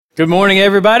Good morning,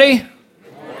 everybody.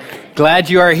 Glad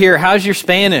you are here. How's your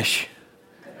Spanish?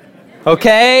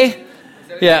 Okay?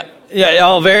 Yeah.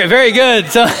 Oh, very, very good.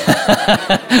 So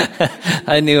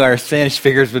I knew our Spanish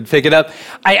speakers would pick it up.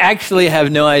 I actually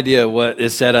have no idea what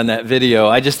is said on that video.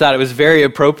 I just thought it was very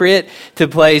appropriate to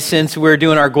play since we're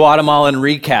doing our Guatemalan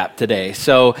recap today.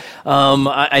 So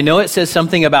I know it says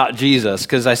something about Jesus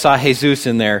because I saw Jesus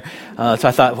in there. So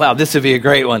I thought, wow, this would be a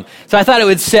great one. So I thought it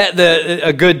would set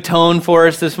a good tone for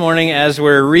us this morning as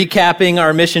we're recapping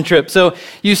our mission trip. So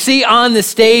you see on the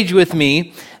stage with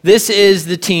me, this is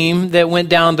the team that went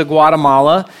down to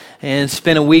Guatemala and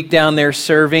spent a week down there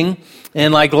serving.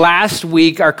 And like last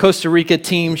week, our Costa Rica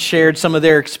team shared some of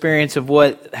their experience of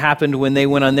what happened when they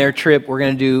went on their trip. We're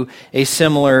going to do a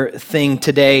similar thing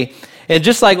today. And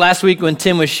just like last week when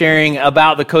Tim was sharing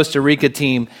about the Costa Rica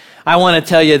team, I want to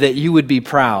tell you that you would be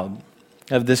proud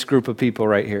of this group of people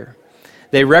right here.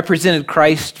 They represented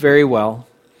Christ very well,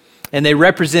 and they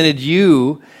represented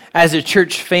you as a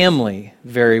church family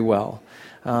very well.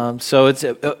 So it's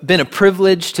been a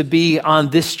privilege to be on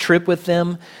this trip with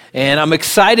them, and I'm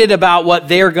excited about what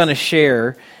they're going to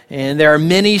share. And there are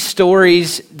many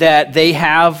stories that they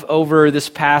have over this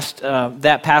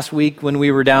that past week when we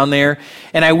were down there.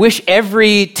 And I wish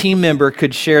every team member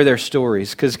could share their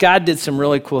stories because God did some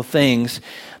really cool things.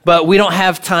 But we don't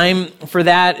have time for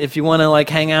that. If you want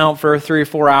to hang out for 3 or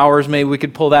 4 hours, maybe we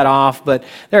could pull that off. But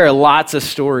there are lots of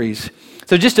stories.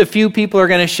 So just a few people are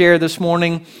going to share this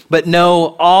morning, but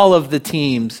know all of the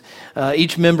teams,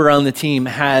 each member on the team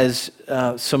has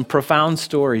some profound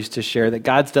stories to share that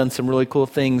God's done some really cool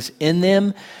things in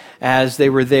them as they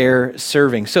were there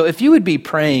serving. So if you would be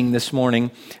praying this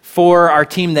morning for our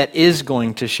team that is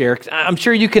going to share, I'm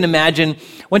sure you can imagine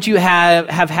once you have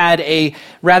had a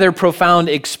rather profound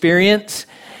experience,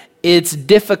 it's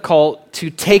difficult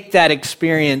to take that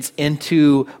experience and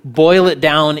to boil it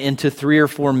down into 3 or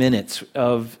 4 minutes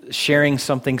of sharing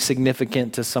something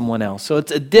significant to someone else. So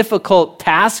it's a difficult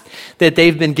task that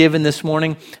they've been given this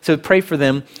morning. So pray for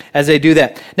them as they do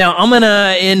that. Now, I'm going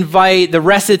to invite the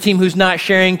rest of the team who's not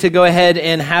sharing to go ahead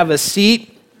and have a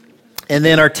seat. And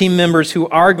then our team members who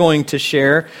are going to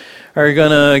share are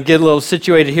going to get a little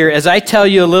situated here as I tell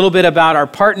you a little bit about our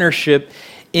partnership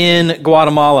in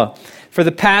Guatemala. For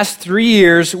the past 3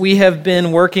 years, we have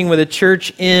been working with a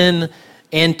church in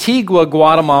Antigua,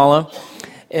 Guatemala,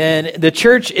 and the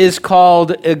church is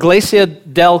called Iglesia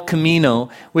del Camino,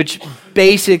 which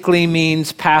basically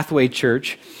means Pathway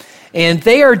Church. And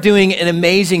they are doing an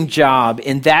amazing job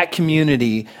in that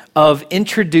community of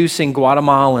introducing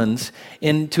Guatemalans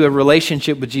into a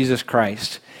relationship with Jesus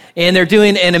Christ. And they're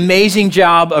doing an amazing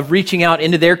job of reaching out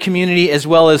into their community as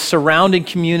well as surrounding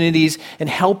communities and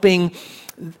helping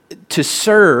to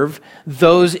serve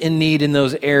those in need in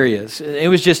those areas. It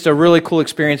was just a really cool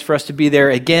experience for us to be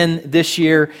there again this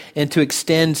year and to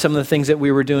extend some of the things that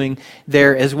we were doing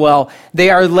there as well. They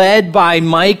are led by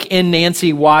Mike and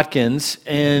Nancy Watkins,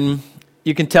 and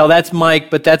you can tell that's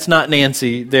Mike, but that's not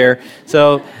Nancy there.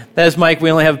 So that's Mike. We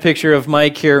only have a picture of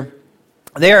Mike here.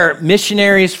 They are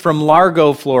missionaries from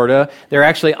Largo, Florida. They're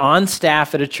actually on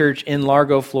staff at a church in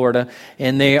Largo, Florida,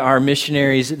 and they are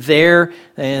missionaries there,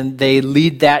 and they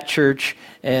lead that church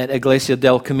at Iglesia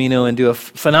del Camino and do a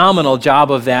phenomenal job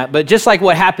of that. But just like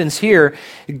what happens here,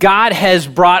 God has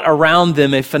brought around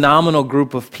them a phenomenal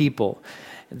group of people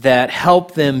that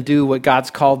help them do what God's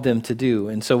called them to do.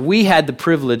 And so we had the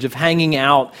privilege of hanging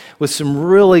out with some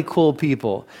really cool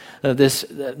people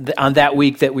on that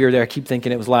week that we were there. I keep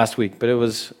thinking it was last week, but it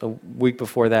was a week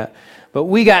before that. But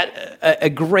we got a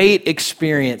great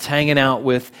experience hanging out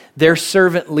with their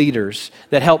servant leaders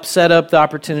that help set up the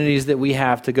opportunities that we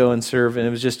have to go and serve. And it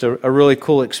was just a really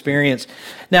cool experience.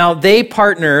 Now,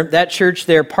 that church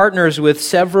there partners with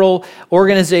several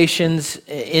organizations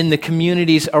in the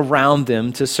communities around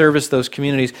them to service those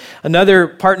communities. Another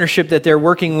partnership that they're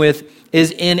working with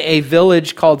is in a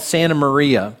village called Santa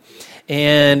Maria.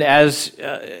 And as,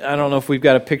 I don't know if we've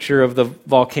got a picture of the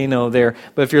volcano there,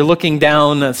 but if you're looking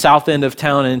down the south end of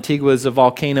town, Antigua is a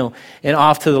volcano, and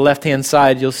off to the left-hand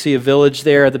side, you'll see a village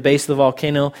there at the base of the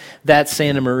volcano. That's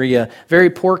Santa Maria. Very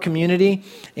poor community,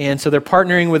 and so they're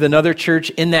partnering with another church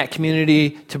in that community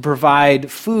to provide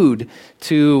food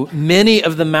to many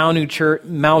of the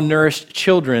malnourished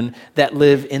children that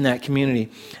live in that community.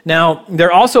 Now,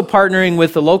 they're also partnering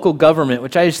with the local government,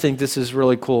 which I just think this is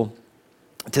really cool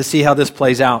to see how this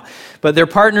plays out. But they're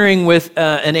partnering with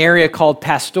an area called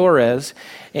Pastores,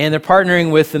 and they're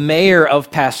partnering with the mayor of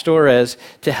Pastores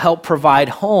to help provide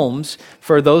homes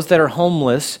for those that are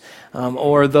homeless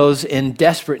or those in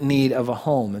desperate need of a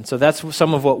home. And so that's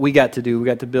some of what we got to do. We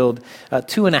got to build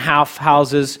 2.5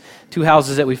 houses, 2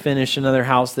 houses that we finished, another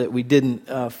house that we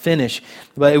didn't finish.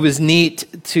 But it was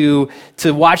neat to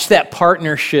watch that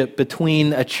partnership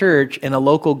between a church and a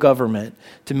local government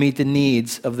to meet the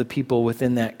needs of the people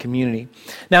within that community.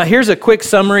 Now, here's a quick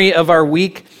summary of our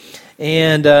week.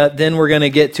 And then we're going to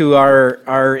get to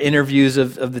our interviews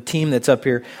of the team that's up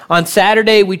here. On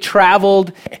Saturday, we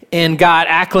traveled and got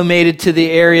acclimated to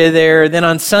the area there. Then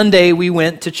on Sunday, we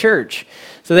went to church.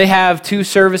 So they have 2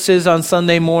 services on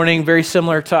Sunday morning, very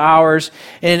similar to ours.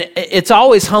 And it's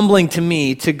always humbling to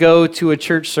me to go to a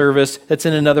church service that's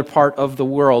in another part of the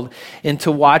world and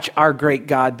to watch our great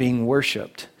God being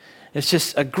worshiped. It's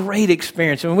just a great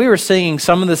experience. And we were singing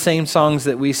some of the same songs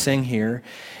that we sing here.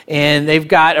 And they've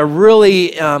got a really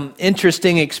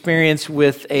interesting experience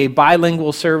with a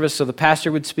bilingual service. So the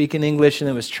pastor would speak in English and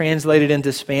it was translated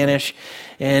into Spanish.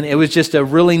 And it was just a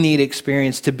really neat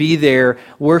experience to be there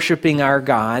worshiping our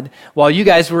God while you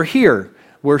guys were here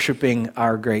worshiping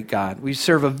our great God. We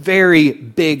serve a very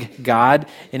big God,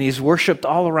 and he's worshiped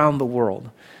all around the world.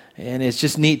 And it's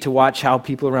just neat to watch how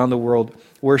people around the world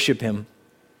worship him.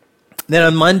 Then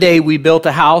on Monday, we built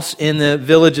a house in the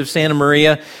village of Santa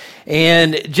Maria.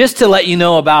 And just to let you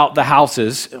know about the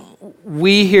houses,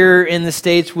 we here in the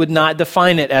States would not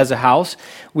define it as a house.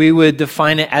 We would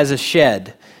define it as a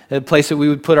shed, a place that we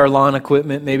would put our lawn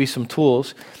equipment, maybe some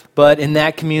tools. But in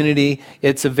that community,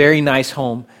 it's a very nice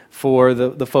home for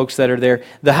the folks that are there.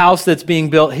 The house that's being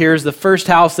built here is the first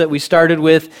house that we started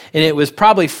with, and it was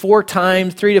probably 3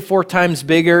 to 4 times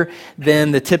bigger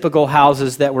than the typical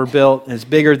houses that were built. It's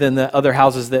bigger than the other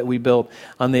houses that we built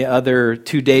on the other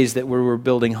 2 days that we were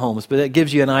building homes. But that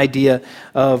gives you an idea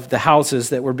of the houses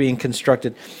that were being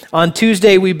constructed. On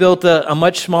Tuesday, we built a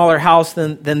much smaller house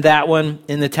than that one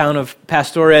in the town of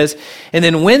Pastores. And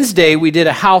then Wednesday, we did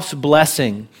a house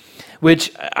blessing,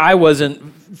 which I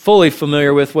wasn't fully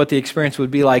familiar with what the experience would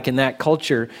be like in that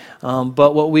culture.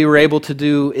 But what we were able to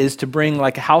do is to bring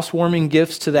like housewarming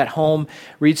gifts to that home,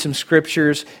 read some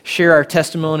scriptures, share our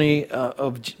testimony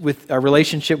with our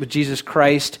relationship with Jesus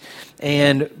Christ,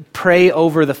 and pray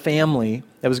over the family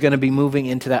that was going to be moving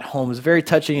into that home. It was a very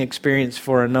touching experience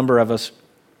for a number of us.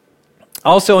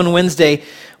 Also on Wednesday,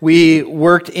 we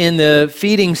worked in the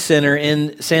feeding center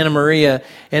in Santa Maria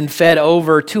and fed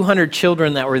over 200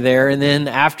 children that were there. And then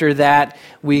after that,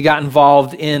 we got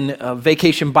involved in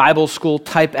vacation Bible school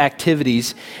type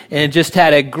activities and just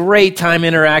had a great time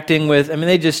interacting with,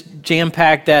 they just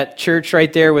jam-packed that church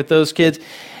right there with those kids.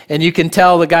 And you can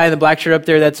tell the guy in the black shirt up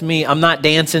there, that's me. I'm not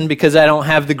dancing because I don't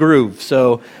have the groove.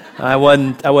 So I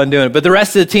wasn't doing it. But the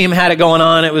rest of the team had it going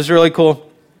on. It was really cool.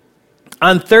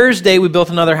 On Thursday, we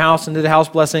built another house and did a house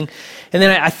blessing. And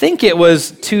then I think it was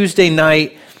Tuesday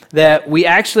night that we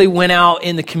actually went out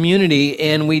in the community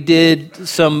and we did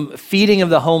some feeding of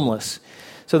the homeless.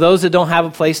 So those that don't have a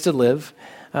place to live,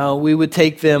 we would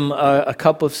take them a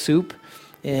cup of soup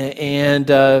and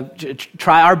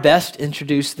try our best to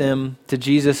introduce them to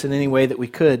Jesus in any way that we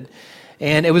could.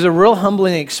 And it was a real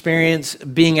humbling experience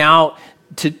being out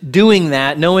to doing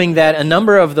that, knowing that a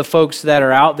number of the folks that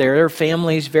are out there, they're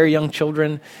families, very young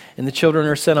children, and the children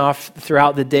are sent off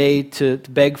throughout the day to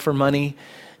beg for money,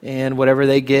 and whatever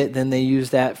they get, then they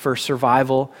use that for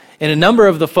survival. And a number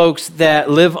of the folks that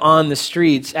live on the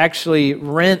streets actually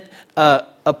rent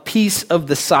a piece of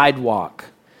the sidewalk.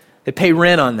 They pay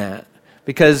rent on that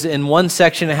because in one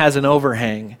section it has an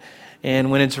overhang.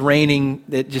 And when it's raining,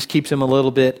 it just keeps them a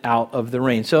little bit out of the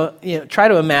rain. So, try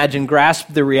to imagine, grasp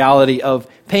the reality of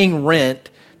paying rent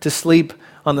to sleep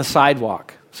on the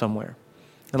sidewalk somewhere.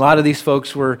 A lot of these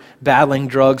folks were battling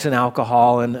drugs and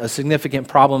alcohol, and a significant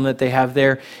problem that they have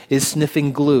there is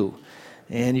sniffing glue.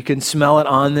 And you can smell it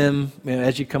on them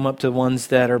as you come up to ones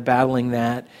that are battling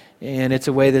that. And it's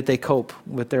a way that they cope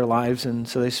with their lives. And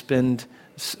so they spend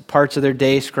parts of their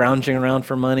day scrounging around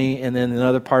for money, and then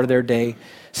another part of their day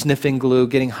sniffing glue,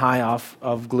 getting high off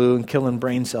of glue, and killing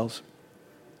brain cells.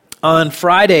 On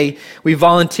Friday, we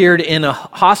volunteered in a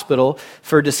hospital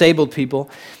for disabled people.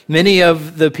 Many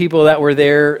of the people that were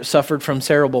there suffered from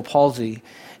cerebral palsy,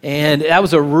 and that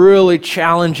was a really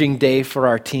challenging day for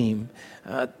our team.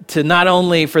 To not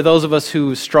only for those of us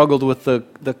who struggled with the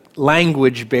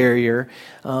language barrier,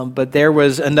 but there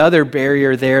was another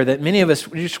barrier there that many of us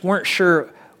just weren't sure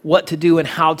what to do and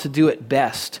how to do it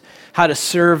best, how to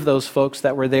serve those folks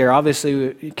that were there.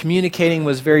 Obviously, communicating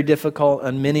was very difficult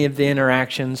on many of the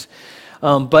interactions,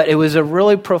 but it was a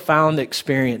really profound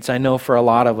experience, I know, for a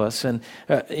lot of us. And,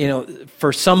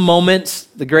 for some moments,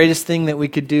 the greatest thing that we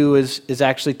could do is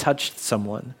actually touch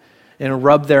someone and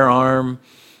rub their arm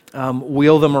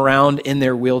wheel them around in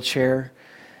their wheelchair,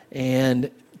 and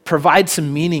provide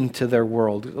some meaning to their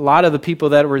world. A lot of the people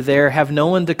that were there have no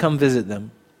one to come visit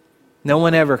them. No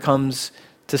one ever comes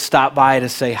to stop by to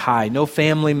say hi. No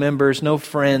family members, no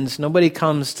friends. Nobody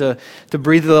comes to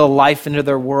breathe a little life into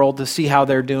their world, to see how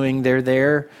they're doing. They're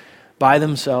there by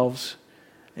themselves,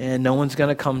 and no one's going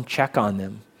to come check on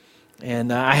them.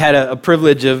 And I had a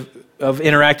privilege of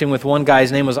interacting with one guy.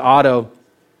 His name was Otto.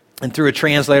 And through a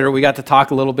translator, we got to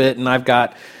talk a little bit, and I've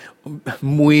got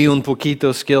muy un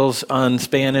poquito skills on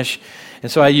Spanish.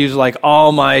 And so I used like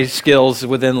all my skills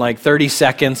within like 30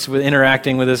 seconds with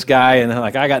interacting with this guy. And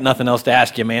like, I got nothing else to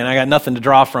ask you, man. I got nothing to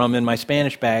draw from in my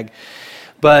Spanish bag.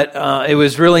 But it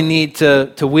was really neat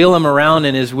to wheel him around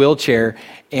in his wheelchair.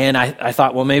 And I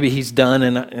thought, well, maybe he's done,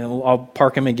 and I'll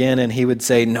park him again. And he would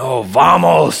say, no,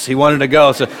 vamos. He wanted to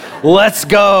go. So let's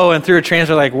go. And through a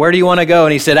translator, like, where do you want to go?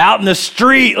 And he said, out in the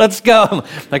street. Let's go.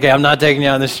 Okay, I'm not taking you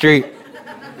out in the street.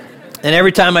 And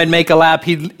every time I'd make a lap,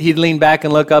 he'd lean back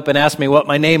and look up and ask me what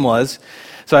my name was.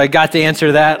 So I got to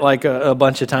answer that like a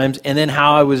bunch of times. And then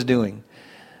how I was doing.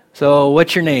 So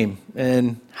what's your name?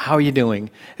 And how are you doing?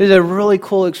 It was a really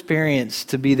cool experience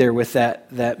to be there with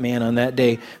that man on that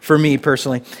day, for me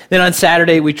personally. Then on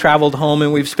Saturday, we traveled home,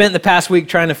 and we've spent the past week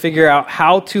trying to figure out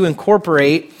how to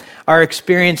incorporate our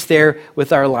experience there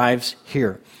with our lives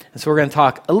here. And so we're going to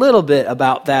talk a little bit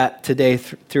about that today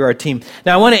through our team.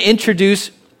 Now, I want to introduce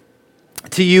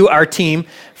to you our team.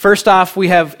 First off, we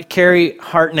have Carrie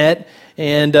Hartnett,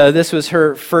 and this was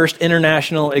her first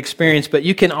international experience, but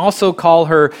you can also call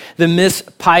her the Miss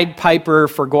Pied Piper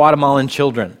for Guatemalan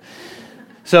children.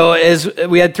 So as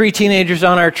we had 3 teenagers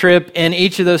on our trip, and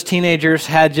each of those teenagers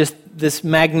had just this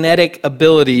magnetic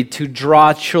ability to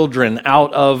draw children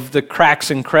out of the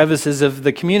cracks and crevices of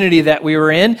the community that we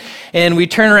were in. And we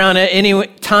turn around at any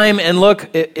time and look.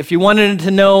 If you wanted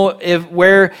to know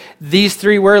where these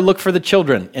 3 were, look for the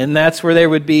children. And that's where they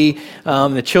would be.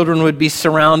 The children would be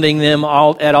surrounding them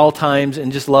at all times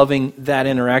and just loving that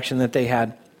interaction that they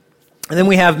had. And then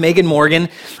we have Megan Morgan,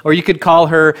 or you could call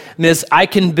her Miss I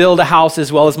Can Build a House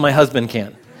as Well as My Husband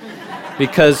Can.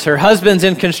 Because her husband's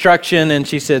in construction, and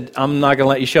she said, I'm not going to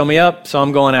let you show me up, so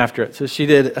I'm going after it. So she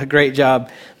did a great job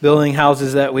building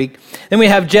houses that week. Then we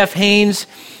have Jeff Haynes,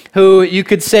 who you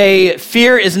could say,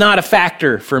 fear is not a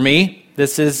factor for me.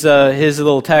 This is his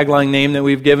little tagline name that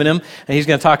we've given him, and he's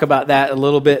going to talk about that a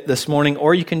little bit this morning,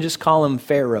 or you can just call him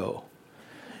Pharaoh.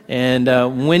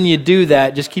 And when you do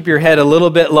that, just keep your head a little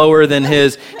bit lower than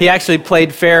his. He actually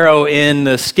played Pharaoh in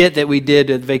the skit that we did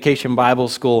at Vacation Bible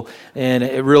School, and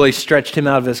it really stretched him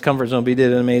out of his comfort zone, but he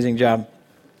did an amazing job.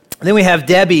 And then we have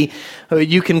Debbie, who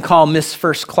you can call Miss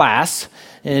First Class,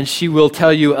 and she will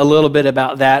tell you a little bit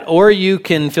about that. Or you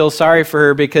can feel sorry for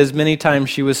her because many times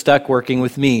she was stuck working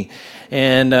with me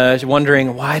and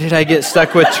wondering, why did I get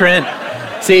stuck with Trent?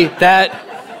 See,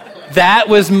 that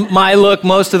was my look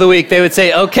most of the week. They would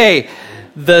say, okay,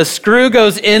 the screw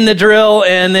goes in the drill,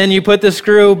 and then you put the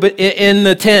screw in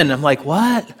the tin. I'm like,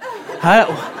 what?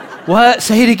 What?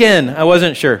 Say it again. I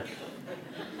wasn't sure.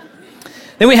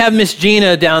 Then we have Miss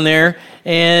Gina down there,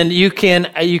 and you can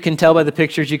tell by the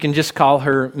pictures, you can just call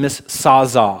her Miss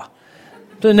Sawzall.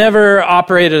 So never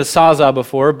operated a Sawzall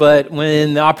before, but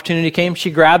when the opportunity came,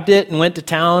 she grabbed it and went to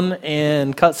town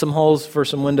and cut some holes for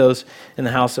some windows in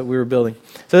the house that we were building.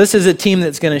 So this is a team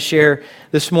that's going to share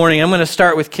this morning. I'm going to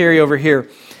start with Carrie over here.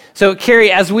 So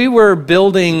Carrie, as we were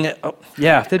building,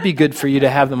 that'd be good for you to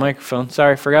have the microphone.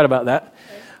 Sorry, I forgot about that.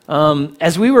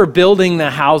 As we were building the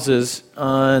houses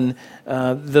on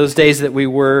those days that we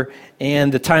were,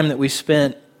 and the time that we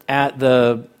spent at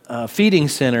the feeding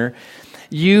center,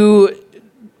 you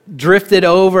drifted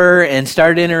over and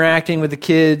started interacting with the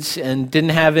kids and didn't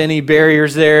have any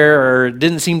barriers there, or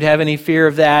didn't seem to have any fear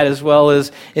of that, as well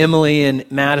as Emily and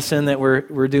Madison that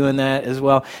were doing that as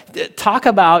well. Talk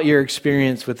about your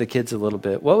experience with the kids a little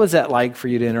bit. What was that like for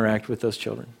you to interact with those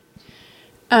children?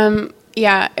 It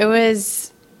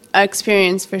was an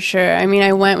experience for sure. I mean,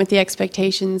 I went with the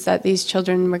expectations that these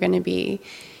children were going to be,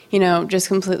 just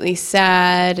completely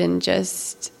sad and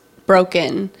just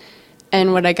broken.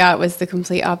 And what I got was the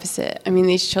complete opposite. I mean,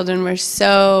 these children were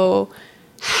so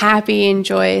happy and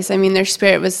joyous. I mean, their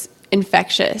spirit was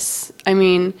infectious. I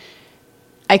mean,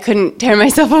 I couldn't tear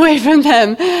myself away from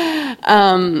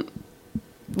them.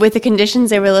 With the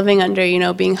conditions they were living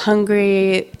under, being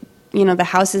hungry, the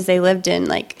houses they lived in,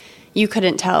 like, you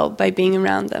couldn't tell by being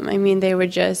around them. I mean, they were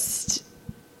just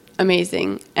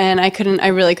amazing. And I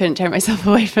really couldn't tear myself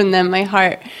away from them. My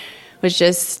heart was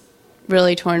just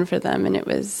really torn for them, and it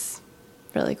was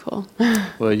really cool.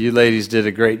 Well, you ladies did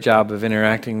a great job of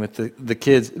interacting with the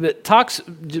kids. But talk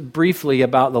briefly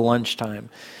about the lunchtime.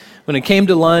 When it came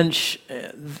to lunch,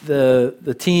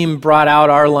 the team brought out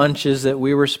our lunches that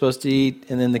we were supposed to eat,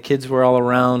 and then the kids were all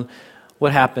around.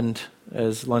 What happened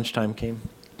as lunchtime came?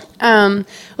 Well,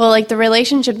 like the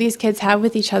relationship these kids have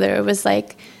with each other, it was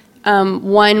like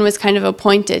one was kind of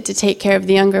appointed to take care of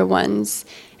the younger ones.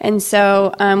 And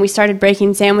so we started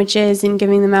breaking sandwiches and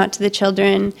giving them out to the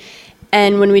children.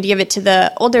 And when we'd give it to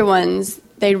the older ones,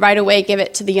 they'd right away give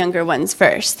it to the younger ones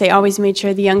first. They always made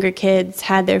sure the younger kids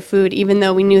had their food, even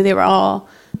though we knew they were all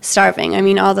starving. I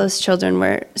mean, all those children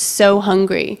were so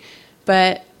hungry,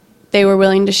 but they were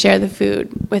willing to share the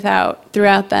food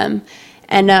throughout them.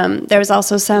 And there was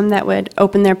also some that would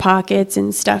open their pockets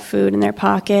and stuff food in their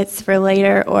pockets for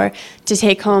later or to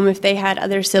take home if they had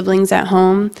other siblings at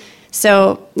home.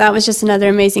 So that was just another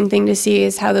amazing thing to see,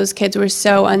 is how those kids were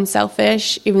so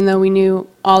unselfish, even though we knew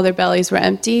all their bellies were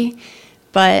empty,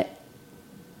 but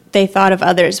they thought of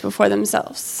others before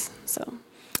themselves. So.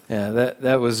 Yeah,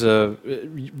 that was a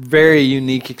very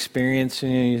unique experience,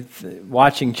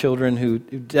 watching children who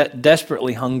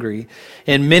desperately hungry.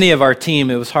 And many of our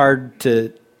team, it was hard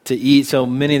to eat, so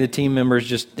many of the team members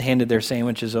just handed their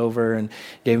sandwiches over and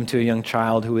gave them to a young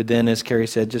child who would then, as Carrie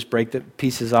said, just break the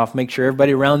pieces off, make sure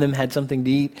everybody around them had something to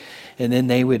eat, and then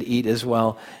they would eat as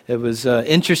well. It was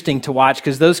interesting to watch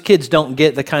because those kids don't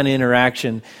get the kind of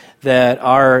interaction that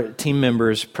our team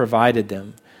members provided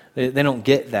them. They don't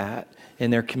get that in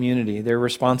their community. Their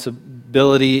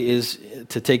responsibility is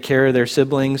to take care of their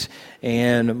siblings,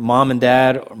 and mom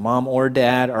or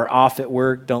dad are off at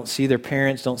work, don't see their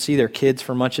parents, don't see their kids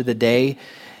for much of the day.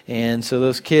 And so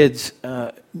those kids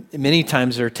many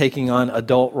times are taking on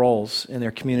adult roles in their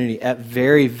community at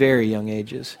very, very young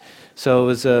ages. So it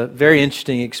was a very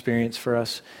interesting experience for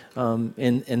us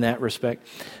in that respect.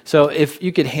 So if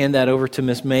you could hand that over to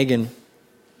Miss Megan.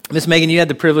 Miss Megan, you had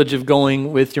the privilege of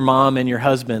going with your mom and your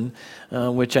husband,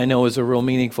 which I know was a real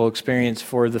meaningful experience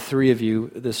for the three of you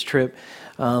this trip.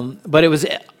 But it was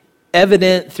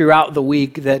evident throughout the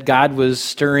week that God was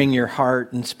stirring your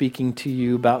heart and speaking to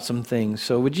you about some things.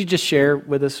 So would you just share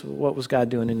with us what was God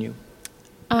doing in you?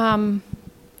 From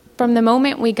the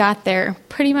moment we got there,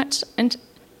 pretty much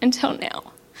until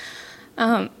now,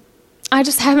 I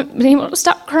just haven't been able to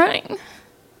stop crying.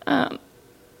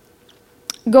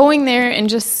 Going there and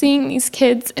just seeing these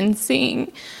kids and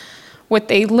seeing what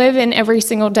they live in every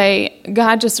single day,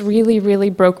 God just really, really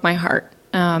broke my heart.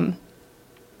 One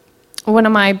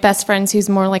of my best friends, who's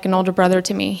more like an older brother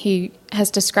to me, he has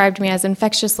described me as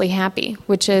infectiously happy,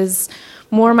 which is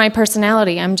more my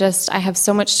personality. I have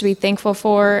so much to be thankful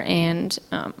for, and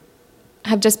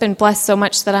have just been blessed so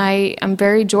much that I am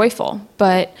very joyful.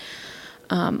 But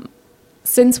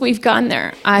since we've gone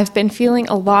there, I've been feeling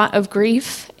a lot of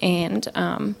grief and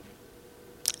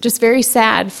just very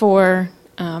sad for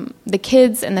the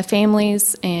kids and the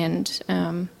families. And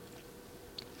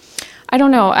I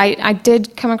don't know, I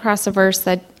did come across a verse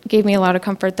that gave me a lot of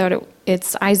comfort, though.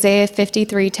 It's Isaiah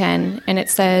 53:10, and it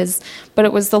says, "But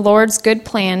it was the Lord's good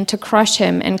plan to crush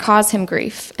him and cause him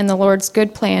grief, and the Lord's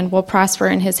good plan will prosper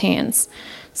in his hands."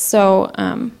 So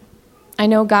I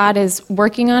know God is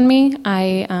working on me.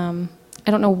 I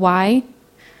don't know why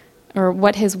or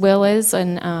what his will is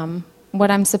and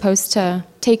what I'm supposed to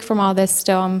take from all this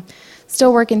still. I'm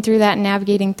still working through that and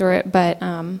navigating through it, but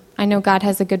I know God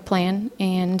has a good plan,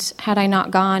 and had I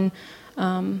not gone,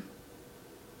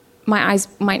 my eyes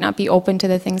might not be open to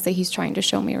the things that he's trying to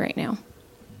show me right now.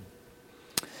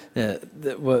 Yeah,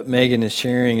 what Megan is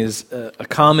sharing is a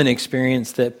common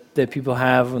experience that people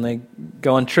have when they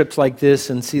go on trips like this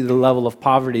and see the level of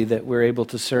poverty that we're able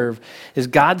to serve, is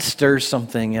God stirs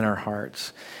something in our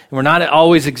hearts. And we're not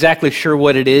always exactly sure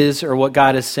what it is or what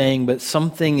God is saying, but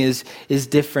something is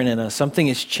different in us. Something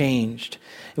has changed.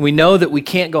 And we know that we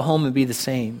can't go home and be the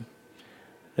same.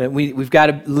 That we've got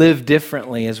to live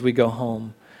differently as we go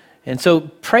home. And so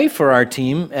pray for our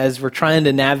team as we're trying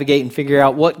to navigate and figure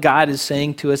out what God is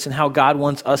saying to us and how God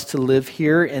wants us to live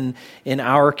here in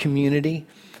our community.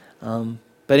 But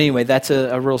anyway, that's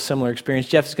a real similar experience.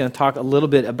 Jeff is going to talk a little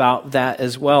bit about that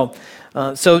as well.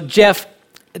 So Jeff,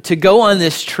 to go on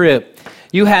this trip,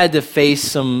 you had to face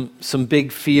some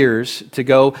big fears to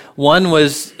go. One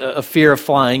was a fear of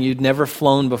flying. You'd never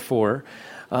flown before.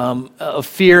 A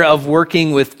fear of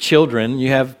working with children. You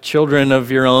have children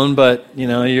of your own, but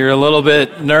you're a little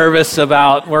bit nervous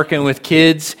about working with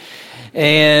kids.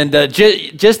 And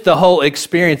just the whole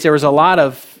experience, there was a lot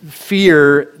of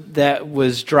fear that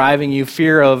was driving you.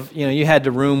 Fear of, you had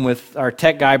to room with our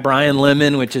tech guy, Brian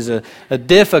Lemon, which is a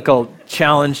difficult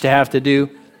challenge to have to do.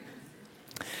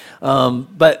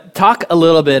 But talk a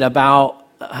little bit about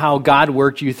how God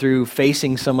worked you through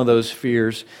facing some of those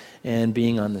fears and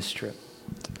being on this trip.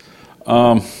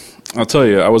 I'll tell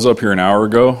you, I was up here an hour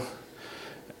ago,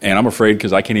 and I'm afraid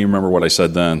because I can't even remember what I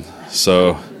said then.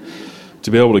 So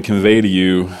to be able to convey to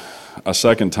you a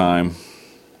second time,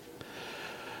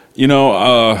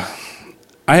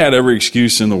 I had every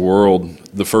excuse in the world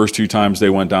the first 2 times they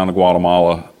went down to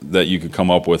Guatemala that you could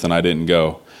come up with, and I didn't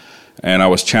go. And I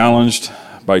was challenged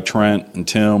by Trent and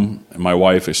Tim, and my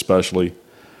wife especially,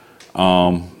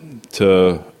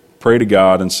 to pray to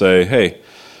God and say, hey,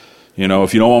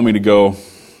 if you don't want me to go,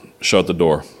 shut the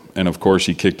door. And of course,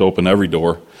 he kicked open every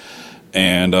door.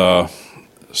 And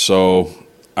so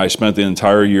I spent the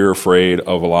entire year afraid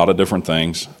of a lot of different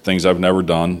things I've never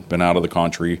done, been out of the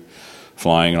country,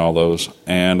 flying and all those,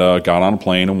 and got on a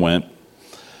plane and went.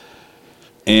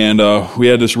 And we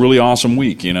had this really awesome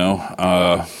week,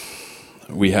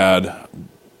 We had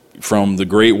from the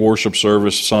great worship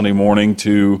service Sunday morning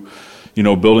to,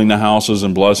 building the houses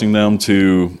and blessing them,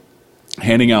 to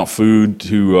handing out food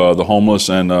to the homeless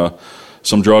and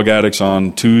some drug addicts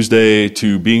on Tuesday,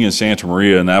 to being in Santa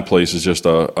Maria, and that place is just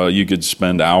you could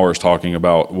spend hours talking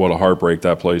about what a heartbreak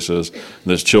that place is.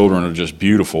 Those children are just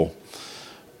beautiful.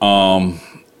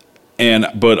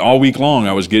 But all week long,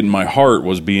 I was getting, my heart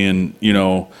was being,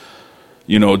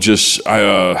 just,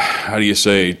 how do you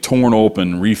say, torn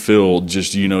open, refilled,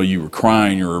 just, you were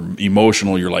crying, you're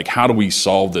emotional, you're like, how do we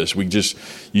solve this?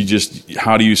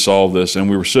 How do you solve this? And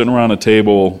we were sitting around a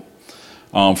table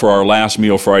for our last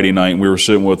meal Friday night, and we were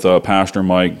sitting with Pastor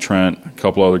Mike, Trent, a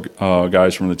couple other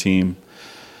guys from the team,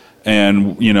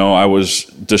 and, I was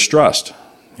distressed.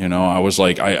 I was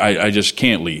like, I just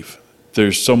can't leave.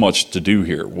 There's so much to do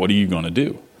here. What are you going to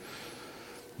do?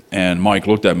 And Mike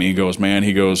looked at me.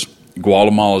 He goes,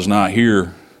 Guatemala's not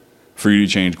here for you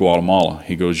to change Guatemala.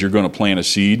 He goes, you're going to plant a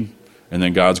seed, and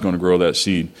then God's going to grow that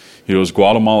seed. He goes,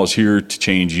 Guatemala's here to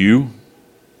change you,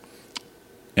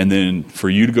 and then for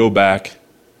you to go back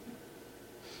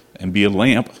and be a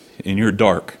lamp in your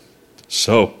dark.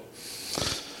 So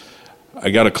I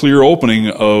got a clear opening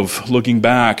of looking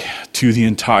back to the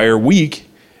entire week,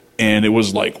 and it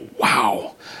was like,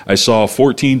 wow. I saw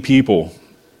 14 people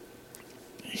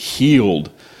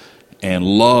healed and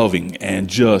loving and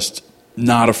just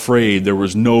not afraid. There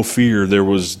was no fear. There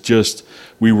was just,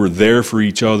 we were there for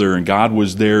each other, and God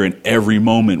was there in every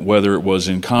moment, whether it was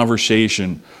in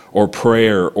conversation or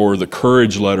prayer or the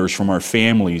courage letters from our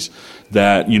families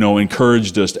that,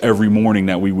 encouraged us every morning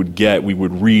that we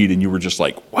would read, and you were just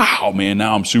like, wow, man,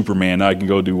 now I'm Superman. Now I can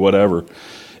go do whatever.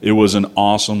 It was an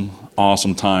awesome,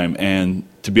 awesome time. And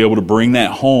to be able to bring that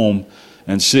home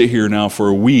and sit here now for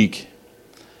a week,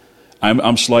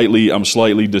 I'm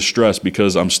slightly distressed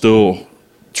because I'm still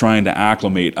trying to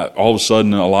acclimate. All of a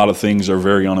sudden, a lot of things are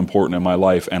very unimportant in my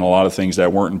life, and a lot of things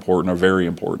that weren't important are very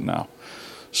important now.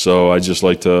 So I just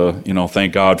like to,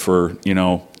 thank God for,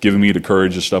 giving me the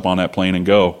courage to step on that plane and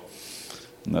go.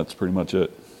 And that's pretty much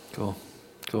it. Cool.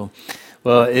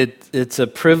 Well, it's a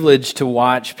privilege to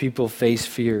watch people face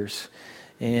fears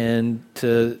and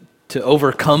to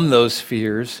overcome those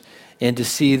fears, and to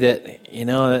see that,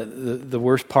 the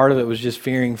worst part of it was just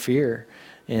fearing fear.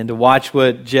 And to watch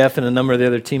what Jeff and a number of the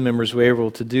other team members were able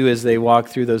to do as they walked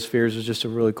through those fears was just a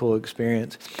really cool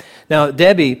experience. Now,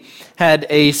 Debbie had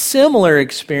a similar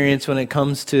experience when it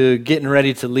comes to getting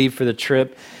ready to leave for the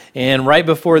trip. And right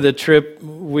before the trip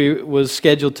was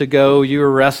scheduled to go, you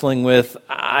were wrestling with,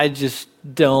 I just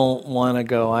don't want to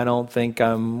go. I don't think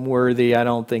I'm worthy. I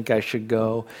don't think I should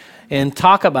go. And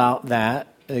talk about that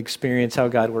experience, how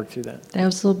God worked through that. That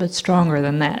was a little bit stronger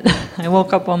than that. I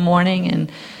woke up one morning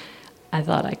and I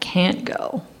thought, I can't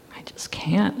go. I just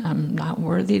can't. I'm not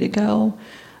worthy to go.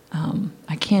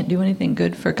 I can't do anything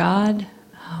good for God.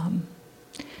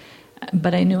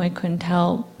 But I knew I couldn't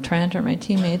tell Trent or my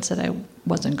teammates that I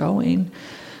wasn't going.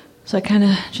 So I kind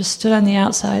of just stood on the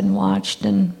outside and watched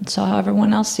and saw how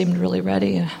everyone else seemed really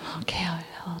ready. And okay,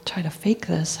 I'll try to fake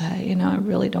this. I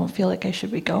really don't feel like I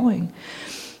should be going.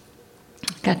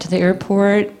 Got to the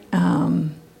airport.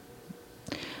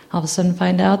 All of a sudden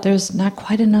find out there's not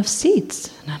quite enough seats.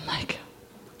 And I'm like,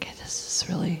 okay, this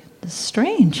is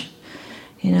strange.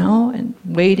 And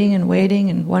waiting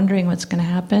and wondering what's going to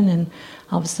happen. And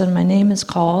all of a sudden my name is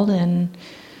called, and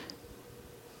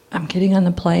I'm getting on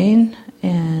the plane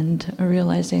and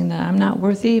realizing that I'm not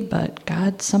worthy, but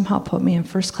God somehow put me in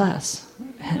first class.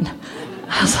 And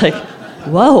I was like,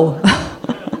 whoa,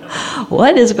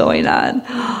 what is going on?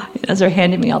 As they're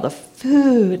handing me all the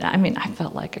food, I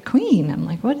felt like a queen. I'm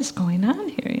like, what is going on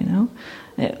here,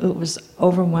 It was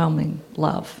overwhelming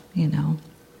love,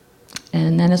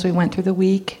 And then as we went through the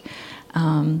week,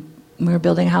 we were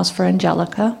building a house for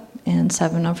Angelica and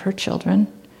 7 of her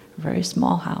children, a very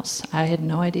small house. I had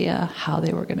no idea how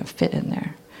they were going to fit in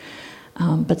there.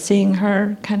 But seeing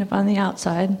her kind of on the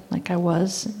outside, like I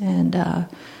was, and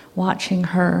watching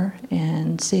her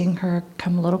and seeing her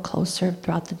come a little closer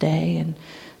throughout the day and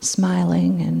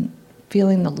smiling and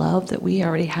feeling the love that we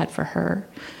already had for her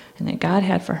and that God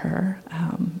had for her,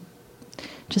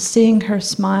 just seeing her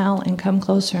smile and come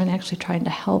closer and actually trying to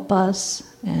help us,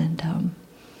 and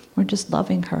we're just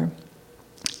loving her.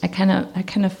 I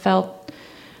kind of felt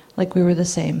like we were the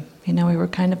same. You know, we were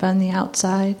kind of on the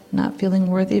outside, not feeling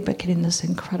worthy, but getting this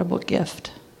incredible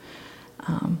gift.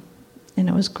 And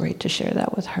it was great to share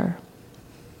that with her.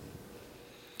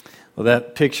 Well,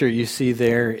 that picture you see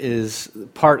there is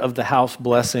part of the house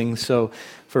blessing. So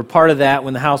for part of that,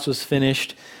 when the house was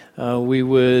finished, we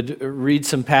would read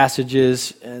some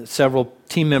passages, and several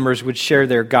team members would share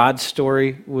their God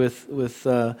story with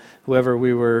whoever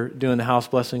we were doing the house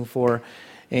blessing for.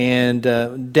 And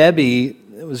Debbie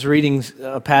was reading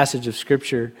a passage of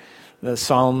Scripture,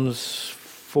 Psalms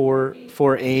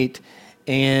 4:8,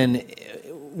 and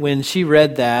when she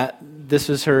read that, this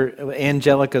was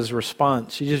Angelica's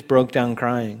response. She just broke down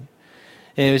crying.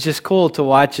 And it was just cool to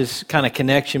watch this kind of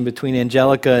connection between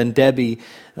Angelica and Debbie.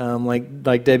 Like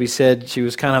Debbie said, she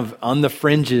was kind of on the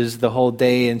fringes the whole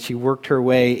day, and she worked her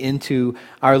way into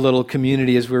our little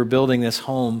community as we were building this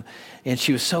home. And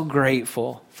she was so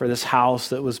grateful for this house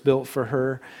that was built for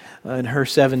her and her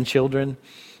 7 children.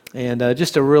 And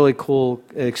just a really cool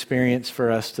experience for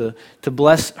us to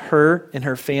bless her and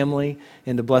her family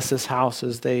and to bless this house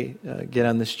as they get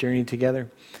on this journey together.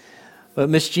 But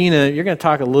Miss Gina, you're going to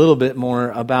talk a little bit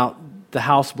more about the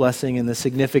house blessing and the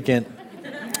significance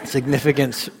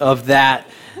of that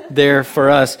there for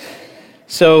us.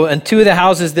 So in 2 of the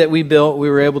houses that we built, we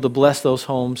were able to bless those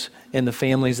homes and the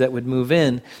families that would move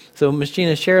in. So Miss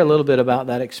Gina, share a little bit about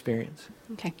that experience.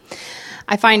 Okay.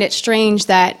 I find it strange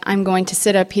that I'm going to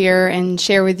sit up here and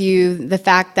share with you the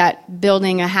fact that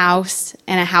building a house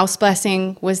and a house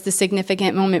blessing was the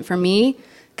significant moment for me,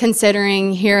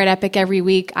 considering here at Epic every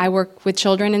week I work with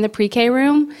children in the pre-K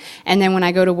room, and then when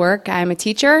I go to work I'm a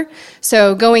teacher.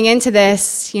 So going into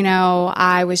this,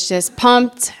 I was just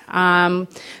pumped,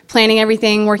 planning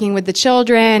everything, working with the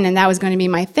children, and that was going to be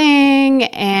my thing.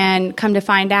 And come to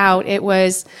find out, it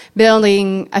was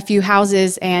building a few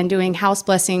houses and doing house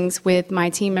blessings with my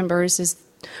team members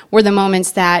were the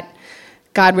moments that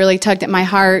God really tugged at my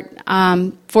heart.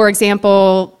 For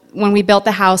example, when we built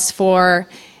the house for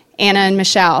Anna and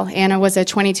Michelle. Anna was a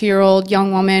 22-year-old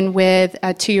young woman with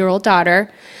a 2-year-old daughter.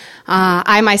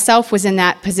 I myself was in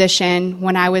that position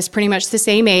when I was pretty much the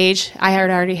same age. I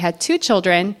had already had 2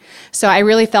 children, so I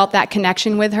really felt that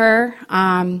connection with her.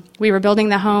 We were building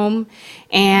the home,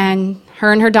 and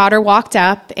her daughter walked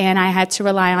up, and I had to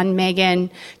rely on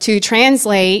Megan to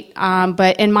translate.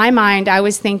 But in my mind, I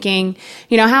was thinking,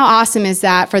 how awesome is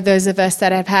that for those of us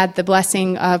that have had the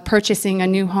blessing of purchasing a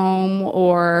new home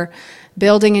or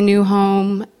building a new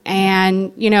home,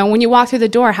 and when you walk through the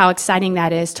door, how exciting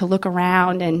that is to look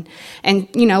around and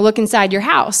look inside your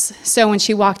house. So when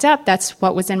she walked up, that's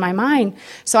what was in my mind.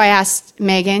 So I asked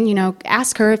Megan,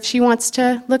 ask her if she wants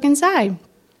to look inside.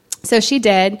 So she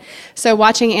did. So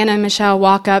watching Anna and Michelle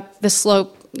walk up the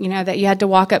slope, that you had to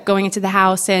walk up going into the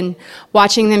house, and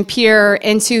watching them peer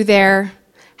into their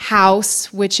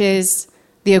house, which is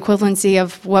the equivalency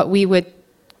of what we would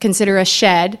consider a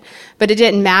shed, but it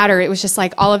didn't matter. It was just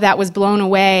like all of that was blown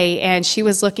away, and she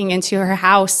was looking into her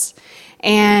house,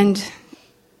 and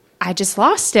I just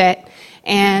lost it.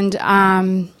 And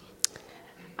I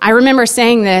remember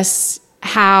saying this,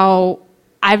 how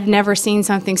I've never seen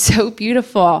something so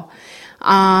beautiful.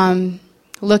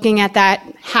 Looking at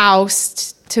that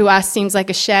house to us seems like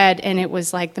a shed, and it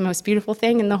was like the most beautiful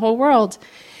thing in the whole world.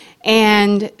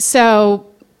 And so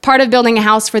part of building a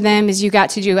house for them is you got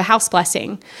to do a house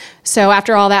blessing. So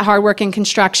after all that hard work and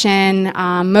construction,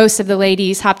 most of the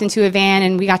ladies hopped into a van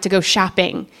and we got to go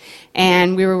shopping,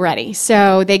 and we were ready.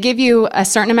 So they give you a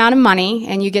certain amount of money,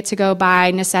 and you get to go buy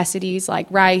necessities like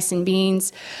rice and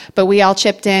beans. But we all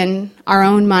chipped in our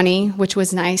own money, which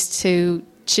was nice to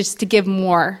give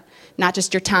more, not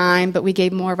just your time, but we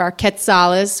gave more of our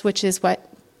quetzales, which is what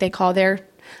they call their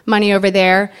money over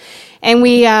there. And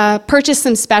we purchased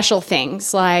some special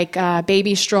things like a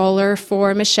baby stroller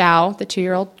for Michelle, the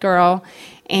 2-year-old girl,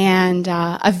 and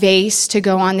a vase to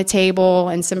go on the table,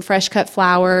 and some fresh cut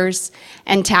flowers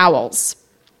and towels.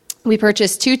 We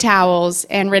purchased 2 towels,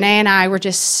 and Renee and I were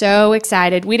just so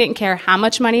excited. We didn't care how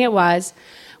much money it was.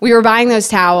 We were buying those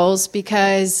towels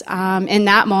because in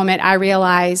that moment I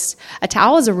realized a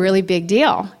towel is a really big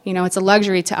deal. It's a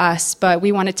luxury to us, but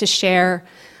we wanted to share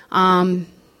the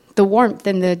warmth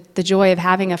and the joy of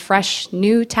having a fresh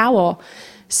new towel.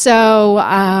 So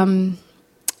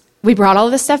we brought all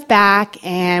this stuff back,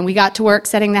 and we got to work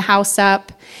setting the house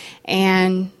up,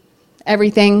 and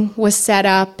everything was set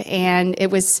up. And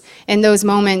it was in those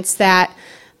moments that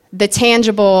the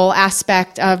tangible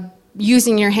aspect of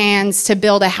using your hands to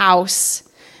build a house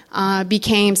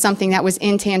became something that was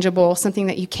intangible, something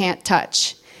that you can't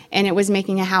touch. And it was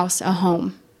making a house a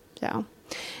home. So,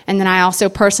 and then I also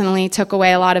personally took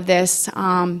away a lot of this.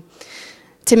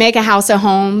 To make a house a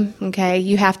home, okay,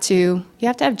 you have to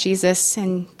have Jesus,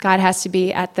 and God has to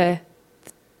be at the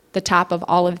top of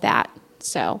all of that.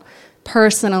 So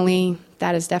personally,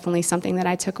 that is definitely something that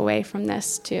I took away from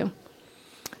this too.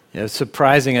 Yeah, it's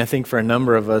surprising, I think, for a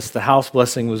number of us. The house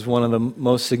blessing was one of the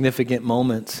most significant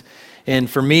moments. And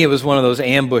for me, it was one of those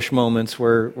ambush moments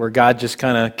where God just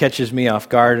kind of catches me off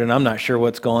guard, and I'm not sure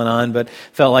what's going on, but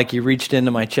felt like he reached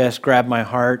into my chest, grabbed my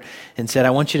heart, and said,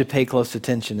 I want you to pay close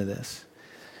attention to this.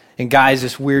 And guys,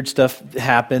 this weird stuff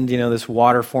happened. This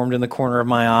water formed in the corner of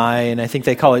my eye, and I think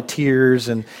they call it tears.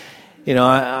 And,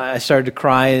 I started to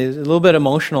cry. It was a little bit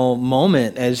emotional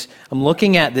moment as I'm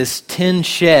looking at this tin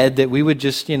shed that we would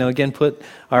just, again, put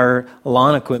our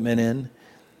lawn equipment in.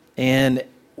 And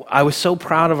I was so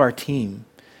proud of our team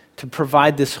to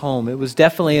provide this home. It was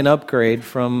definitely an upgrade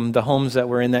from the homes that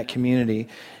were in that community.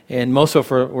 And most of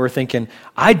us were thinking,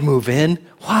 I'd move in.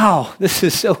 Wow, this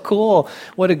is so cool.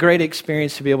 What a great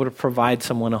experience to be able to provide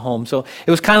someone a home. So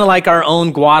it was kind of like our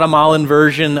own Guatemalan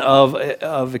version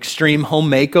of extreme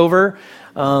home makeover.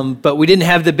 But we didn't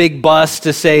have the big bus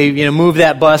to say, move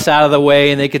that bus out of the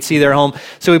way and they could see their home.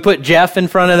 So we put Jeff in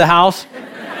front of the house.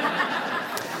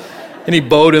 And he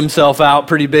bowed himself out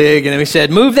pretty big. And then we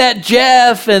said, move that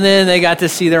Jeff. And then they got to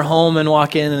see their home and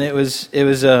walk in. And it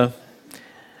was a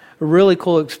really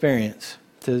cool experience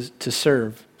to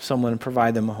serve someone and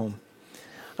provide them a home.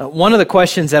 One of the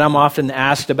questions that I'm often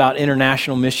asked about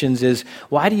international missions is,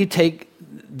 why do you take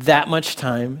that much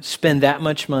time, spend that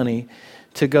much money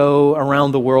to go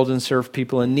around the world and serve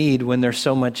people in need when there's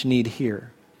so much need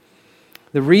here?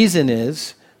 The reason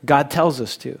is God tells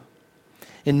us to.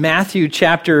 In Matthew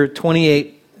chapter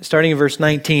 28, starting in verse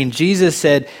 19, Jesus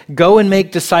said, go and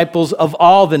make disciples of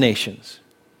all the nations.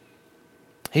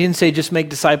 He didn't say just make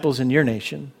disciples in your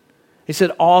nation. He said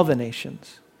all the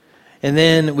nations. And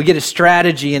then we get a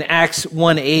strategy in Acts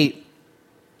 1:8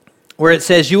 where it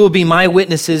says, you will be my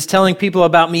witnesses telling people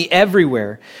about me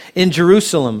everywhere, in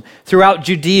Jerusalem, throughout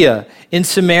Judea, in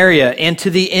Samaria, and to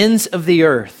the ends of the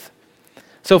earth.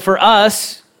 So for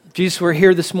us, Jesus were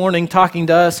here this morning talking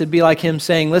to us, it'd be like him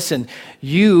saying, listen,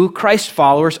 you, Christ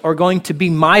followers, are going to be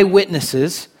my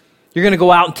witnesses. You're going to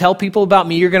go out and tell people about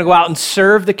me. You're going to go out and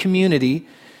serve the community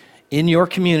in your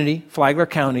community, Flagler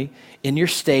County, in your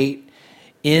state,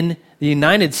 in the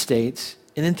United States,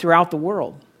 and then throughout the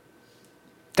world.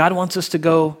 God wants us to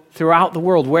go throughout the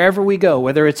world, wherever we go,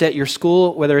 whether it's at your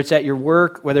school, whether it's at your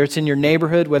work, whether it's in your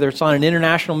neighborhood, whether it's on an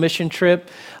international mission trip,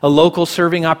 a local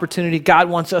serving opportunity. God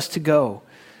wants us to go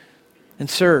and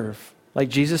serve like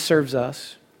Jesus serves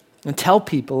us and tell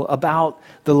people about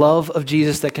the love of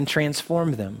Jesus that can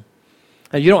transform them.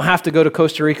 Now, you don't have to go to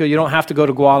Costa Rica. You don't have to go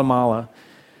to Guatemala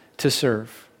to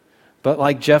serve. But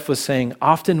like Jeff was saying,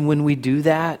 often when we do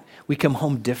that, we come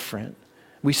home different.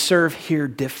 We serve here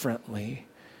differently.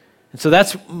 And so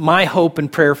that's my hope and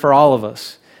prayer for all of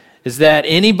us, is that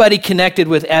anybody connected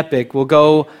with Epic will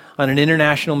go on an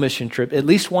international mission trip at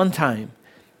least one time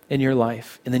in your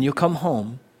life. And then you'll come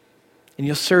home and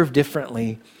you'll serve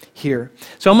differently here.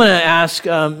 So I'm going to ask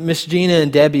Miss Gina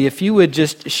and Debbie if you would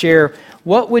just share,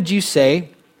 what would you say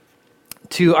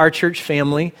to our church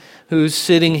family who's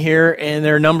sitting here, and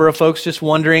there are a number of folks just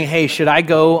wondering, hey, should I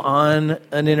go on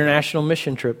an international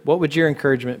mission trip? What would your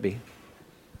encouragement be?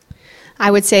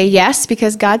 I would say yes,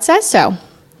 because God says so.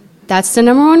 That's the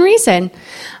number one reason.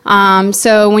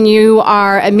 So when you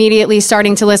are immediately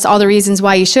starting to list all the reasons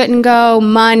why you shouldn't go,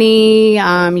 money,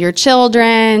 your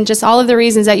children, just all of the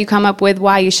reasons that you come up with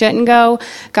why you shouldn't go,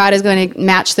 God is going to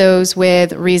match those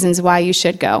with reasons why you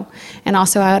should go. And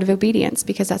also out of obedience,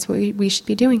 because that's what we should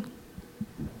be doing.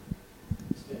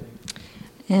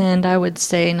 And I would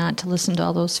say not to listen to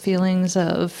all those feelings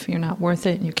of you're not worth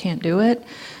it and you can't do it.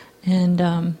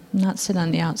 And not sit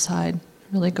on the outside.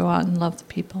 Really go out and love the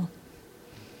people.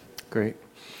 Great.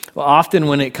 Well, often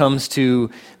when it comes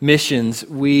to missions,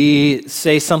 we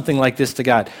say something like this to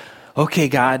God. Okay,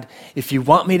 God, if you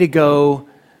want me to go,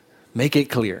 make it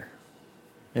clear.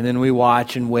 And then we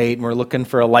watch and wait, and we're looking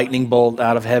for a lightning bolt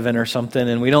out of heaven or something,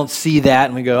 and we don't see that,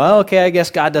 and we go, oh, okay, I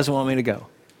guess God doesn't want me to go.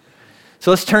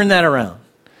 So let's turn that around.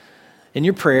 In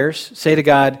your prayers, say to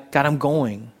God, God, I'm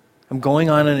going. I'm going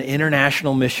on an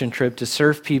international mission trip to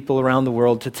serve people around the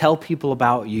world, to tell people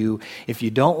about you. If you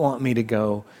don't want me to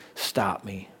go, stop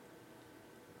me.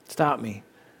 Stop me.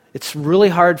 It's really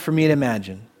hard for me to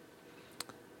imagine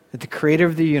that the creator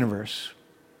of the universe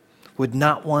would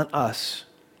not want us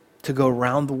to go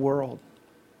around the world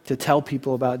to tell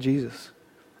people about Jesus.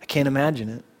 I can't imagine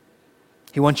it.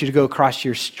 He wants you to go across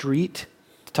your street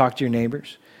to talk to your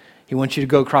neighbors. He wants you to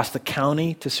go across the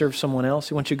county to serve someone else.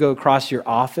 He wants you to go across your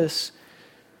office,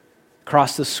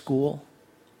 across the school.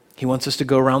 He wants us to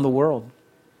go around the world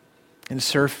and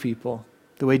serve people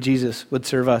the way Jesus would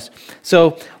serve us.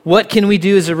 So what can we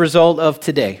do as a result of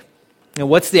today?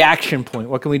 What's the action point?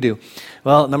 What can we do?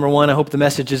 Well, number one, I hope the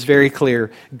message is very clear.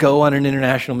 Go on an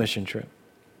international mission trip.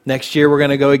 Next year, we're going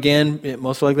to go again,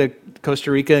 most likely to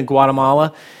Costa Rica and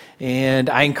Guatemala. And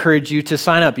I encourage you to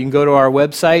sign up. You can go to our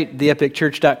website,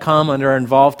 theepicchurch.com, under our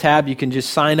Involved tab. You can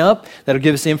just sign up. That'll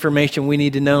give us the information we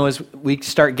need to know as we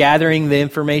start gathering the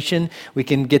information. We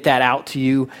can get that out to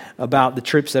you about the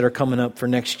trips that are coming up for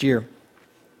next year.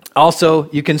 Also,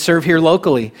 you can serve here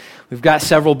locally. We've got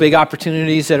several big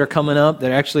opportunities that are coming up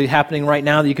that are actually happening right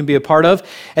now that you can be a part of.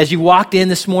 As you walked in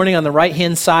this morning on the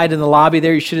right-hand side in the lobby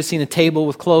there, you should have seen a table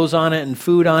with clothes on it and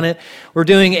food on it. We're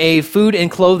doing a food and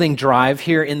clothing drive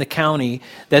here in the county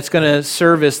that's going to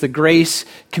service the Grace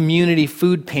Community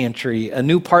Food Pantry, a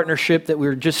new partnership that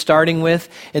we're just starting with,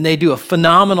 and they do a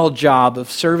phenomenal job of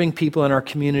serving people in our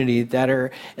community that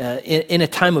are in a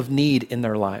time of need in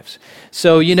their lives.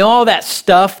 So you know all that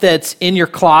stuff that's in your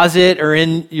closet or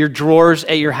in your drawers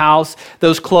at your house,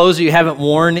 those clothes that you haven't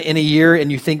worn in a year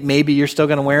and you think maybe you're still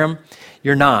going to wear them?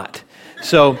 You're not.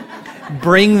 So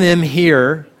bring them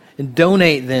here and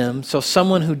donate them so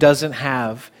someone who doesn't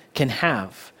have can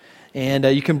have. And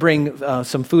you can bring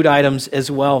some food items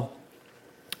as well.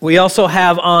 We also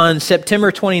have on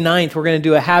September 29th, we're going to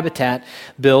do a habitat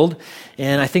build.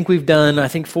 And I think we've done,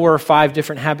 4 or 5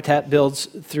 different habitat builds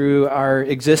through our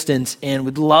existence, and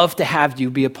would love to have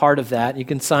you be a part of that. You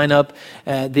can sign up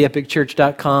at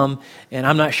theepicchurch.com, and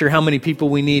I'm not sure how many people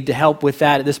we need to help with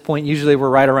that at this point. Usually we're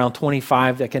right around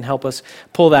 25 that can help us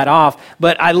pull that off.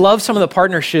 But I love some of the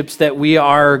partnerships that we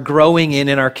are growing in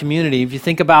our community. If you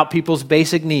think about people's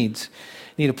basic needs,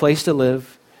 need a place to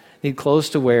live, need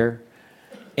clothes to wear,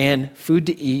 and food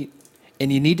to eat,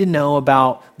 and you need to know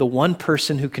about the one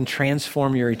person who can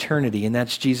transform your eternity, and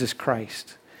that's Jesus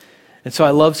Christ. And so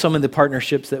I love some of the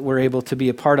partnerships that we're able to be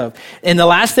a part of. And the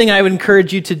last thing I would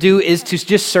encourage you to do is to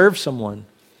just serve someone.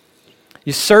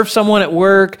 You serve someone at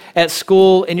work, at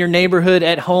school, in your neighborhood,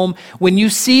 at home. When you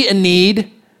see a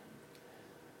need,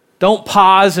 don't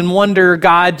pause and wonder,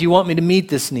 God, do you want me to meet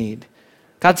this need?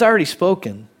 God's already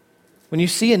spoken. When you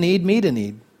see a need, meet a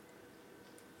need.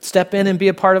 Step in and be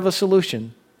a part of a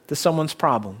solution to someone's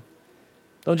problem.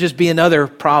 Don't just be another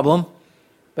problem,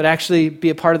 but actually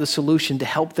be a part of the solution to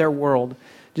help their world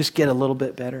just get a little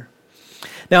bit better.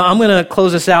 Now, I'm going to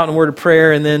close this out in a word of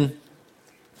prayer, and then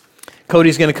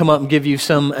Cody's going to come up and give you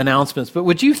some announcements. But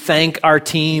would you thank our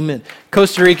team,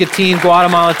 Costa Rica team,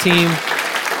 Guatemala team,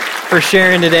 for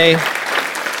sharing today?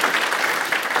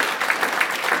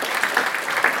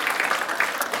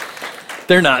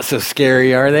 They're not so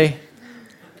scary, are they?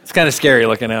 It's kind of scary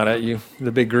looking out at you,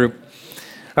 the big group.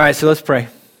 All right, so let's pray.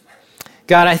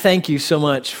 God, I thank you so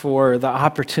much for the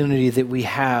opportunity that we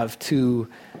have to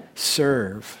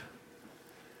serve.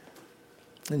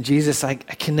 And Jesus, I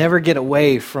can never get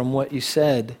away from what you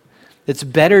said. It's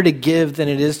better to give than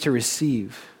it is to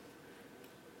receive.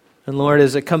 And Lord,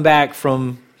 as I come back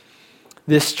from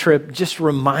this trip, just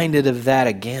reminded of that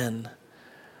again.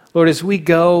 Lord, as we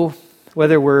go,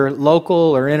 whether we're local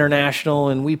or international,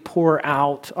 and we pour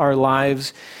out our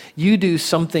lives, you do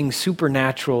something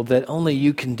supernatural that only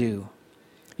you can do.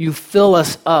 You fill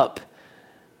us up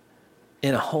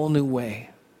in a whole new way.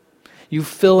 You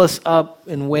fill us up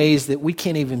in ways that we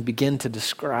can't even begin to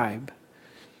describe.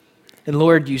 And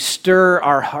Lord, you stir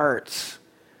our hearts.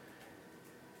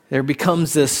 There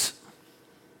becomes this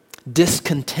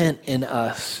discontent in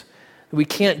us. We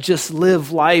can't just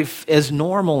live life as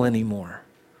normal anymore.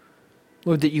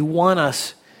 Lord, that you want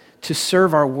us to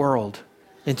serve our world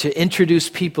and to introduce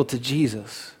people to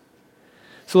Jesus.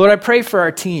 So Lord, I pray for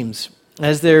our teams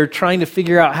as they're trying to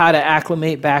figure out how to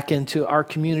acclimate back into our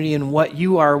community and what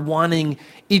you are wanting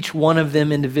each one of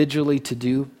them individually to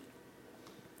do.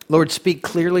 Lord, speak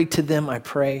clearly to them, I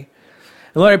pray.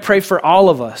 And Lord, I pray for all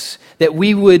of us that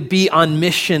we would be on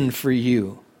mission for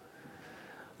you.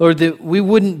 Lord, that we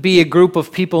wouldn't be a group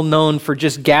of people known for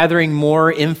just gathering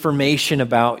more information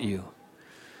about you,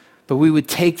 but we would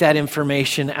take that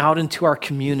information out into our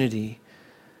community,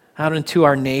 out into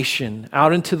our nation,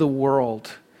 out into the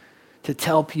world, to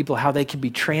tell people how they can be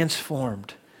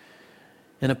transformed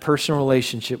in a personal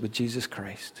relationship with Jesus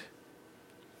Christ.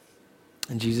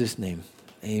 In Jesus' name,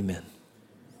 amen.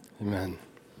 Amen.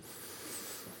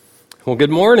 Well, good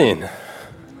morning.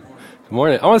 Good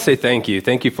morning. I want to say thank you.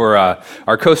 Thank you for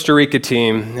our Costa Rica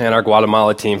team and our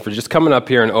Guatemala team for just coming up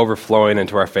here and overflowing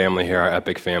into our family here, our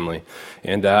Epic family.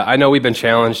 And I know we've been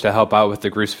challenged to help out with the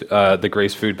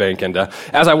Grace Food Bank. And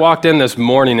as I walked in this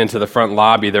morning into the front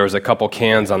lobby, there was a couple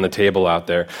cans on the table out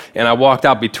there. And I walked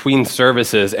out between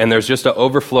services, and there's just an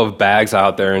overflow of bags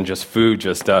out there and just food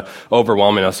just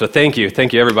overwhelming us. So thank you.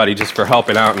 Thank you, everybody, just for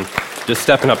helping out and just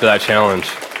stepping up to that challenge.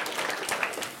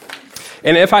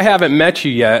 And if I haven't met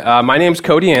you yet, my name's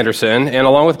Cody Anderson, and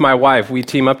along with my wife, we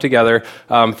team up together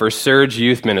for Surge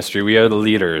Youth Ministry. We are the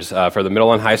leaders for the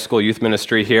middle and high school youth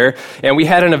ministry here. And we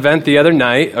had an event the other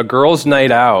night, a girls' night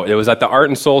out. It was at the Art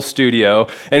and Soul studio,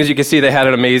 and as you can see, they had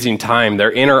an amazing time.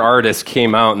 Their inner artists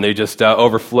came out, and they just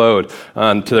overflowed to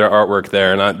their artwork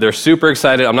there. And they're super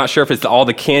excited. I'm not sure if it's all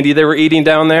the candy they were eating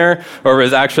down there, or if it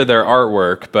was actually their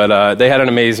artwork, but they had an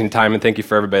amazing time, and thank you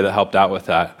for everybody that helped out with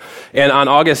that. And on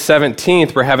August 17th,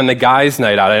 we're having the guys'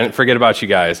 night out. I didn't forget about you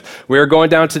guys. We are going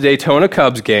down to Daytona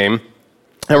Cubs game,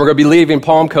 and we're going to be leaving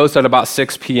Palm Coast at about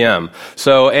 6 p.m.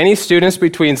 So any students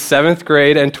between 7th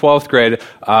grade and 12th grade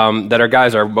that are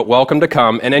guys are welcome to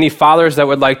come, and any fathers that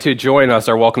would like to join us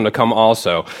are welcome to come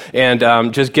also.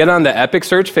 And just get on the Epic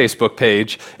Search Facebook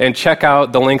page and check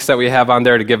out the links that we have on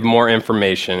there to give more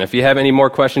information. If you have any more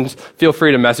questions, feel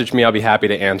free to message me. I'll be happy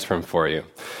to answer them for you.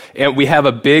 And we have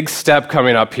a big step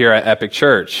coming up here at Epic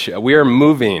Church. We are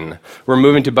moving. We're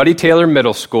moving to Buddy Taylor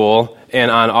Middle School, and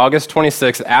on August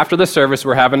 26th, after the service,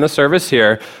 we're having the service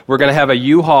here. We're going to have a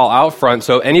U-Haul out front,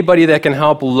 so anybody that can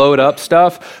help load up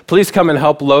stuff, please come and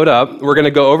help load up. We're going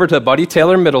to go over to Buddy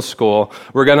Taylor Middle School.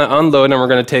 We're going to unload, and we're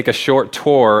going to take a short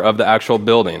tour of the actual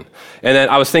building. And then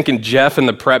I was thinking Jeff and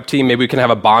the prep team, maybe we can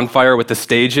have a bonfire with the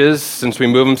stages since we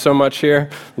move them so much here.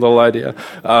 Little idea.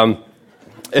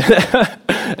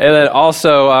 And then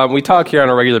also, we talk here on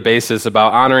a regular basis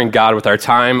about honoring God with our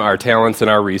time, our talents, and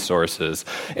our resources.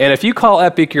 And if you call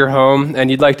Epic your home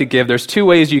and you'd like to give, there's two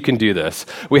ways you can do this.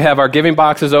 We have our giving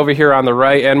boxes over here on the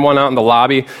right and one out in the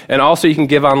lobby. And also you can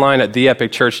give online at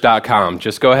theepicchurch.com.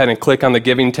 Just go ahead and click on the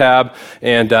giving tab,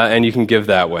 and you can give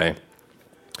that way.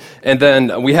 And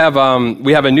then we have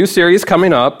a new series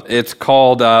coming up. It's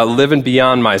called Living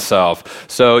Beyond Myself.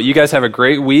 So you guys have a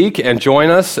great week and join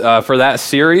us for that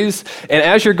series. And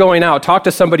as you're going out, talk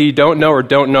to somebody you don't know or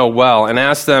don't know well and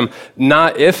ask them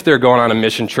not if they're going on a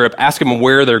mission trip, ask them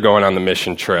where they're going on the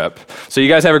mission trip. So you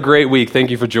guys have a great week.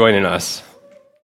 Thank you for joining us.